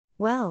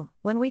Well,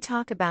 when we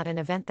talk about an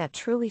event that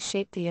truly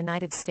shaped the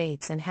United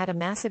States and had a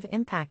massive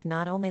impact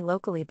not only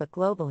locally but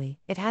globally,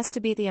 it has to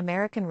be the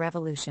American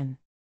Revolution.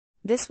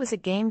 This was a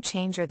game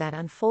changer that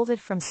unfolded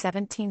from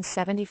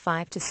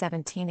 1775 to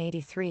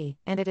 1783,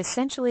 and it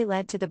essentially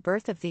led to the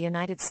birth of the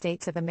United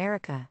States of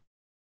America.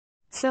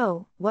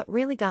 So, what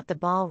really got the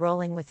ball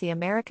rolling with the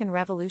American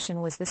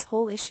Revolution was this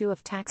whole issue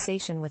of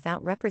taxation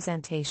without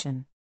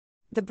representation.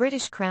 The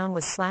British Crown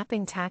was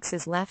slapping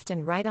taxes left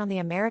and right on the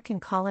American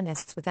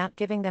colonists without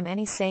giving them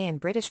any say in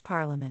British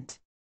Parliament.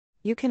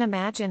 You can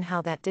imagine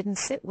how that didn't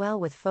sit well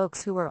with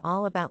folks who were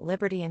all about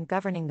liberty and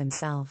governing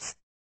themselves.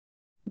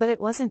 But it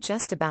wasn't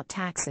just about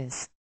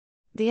taxes.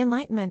 The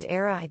Enlightenment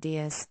era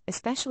ideas,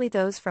 especially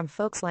those from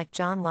folks like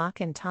John Locke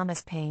and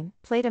Thomas Paine,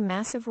 played a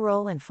massive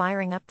role in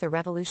firing up the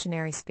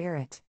revolutionary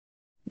spirit.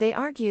 They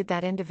argued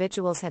that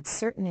individuals had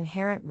certain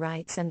inherent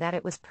rights and that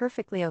it was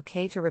perfectly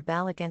okay to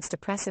rebel against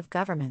oppressive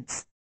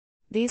governments.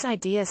 These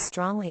ideas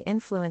strongly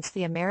influenced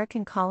the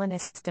American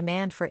colonists'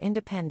 demand for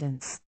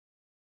independence.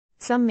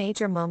 Some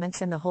major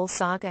moments in the whole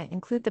saga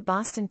include the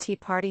Boston Tea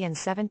Party in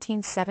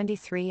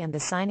 1773 and the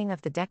signing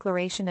of the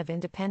Declaration of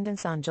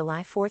Independence on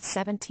July 4,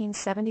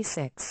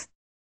 1776.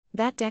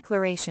 That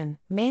declaration,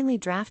 mainly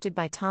drafted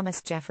by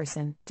Thomas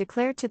Jefferson,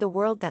 declared to the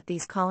world that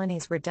these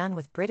colonies were done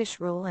with British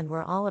rule and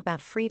were all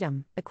about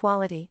freedom,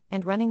 equality,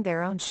 and running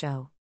their own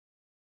show.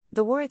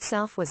 The war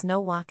itself was no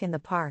walk in the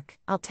park,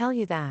 I'll tell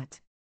you that.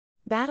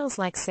 Battles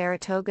like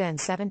Saratoga in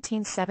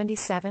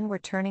 1777 were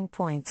turning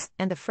points,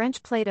 and the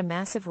French played a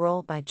massive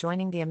role by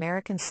joining the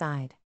American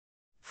side.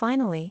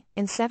 Finally,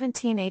 in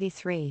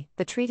 1783,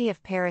 the Treaty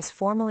of Paris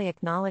formally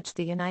acknowledged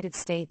the United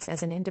States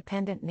as an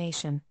independent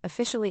nation,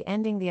 officially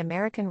ending the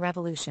American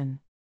Revolution.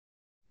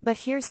 But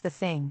here's the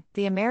thing,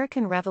 the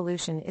American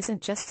Revolution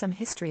isn't just some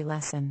history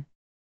lesson.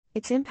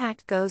 Its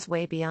impact goes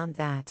way beyond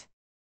that.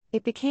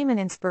 It became an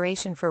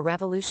inspiration for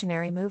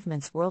revolutionary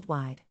movements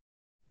worldwide.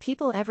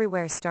 People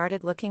everywhere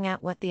started looking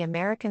at what the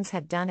Americans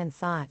had done and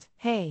thought,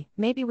 hey,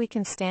 maybe we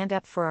can stand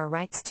up for our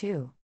rights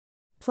too.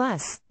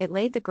 Plus, it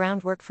laid the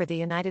groundwork for the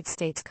United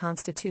States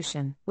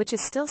Constitution, which is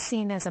still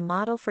seen as a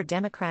model for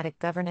democratic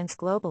governance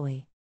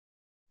globally.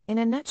 In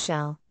a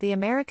nutshell, the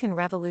American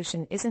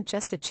Revolution isn't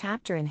just a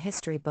chapter in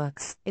history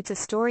books, it's a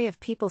story of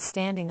people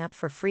standing up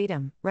for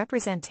freedom,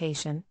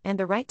 representation, and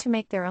the right to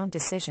make their own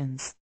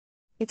decisions.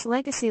 Its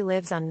legacy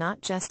lives on not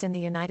just in the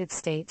United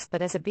States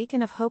but as a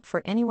beacon of hope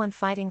for anyone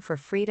fighting for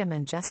freedom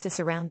and justice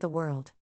around the world.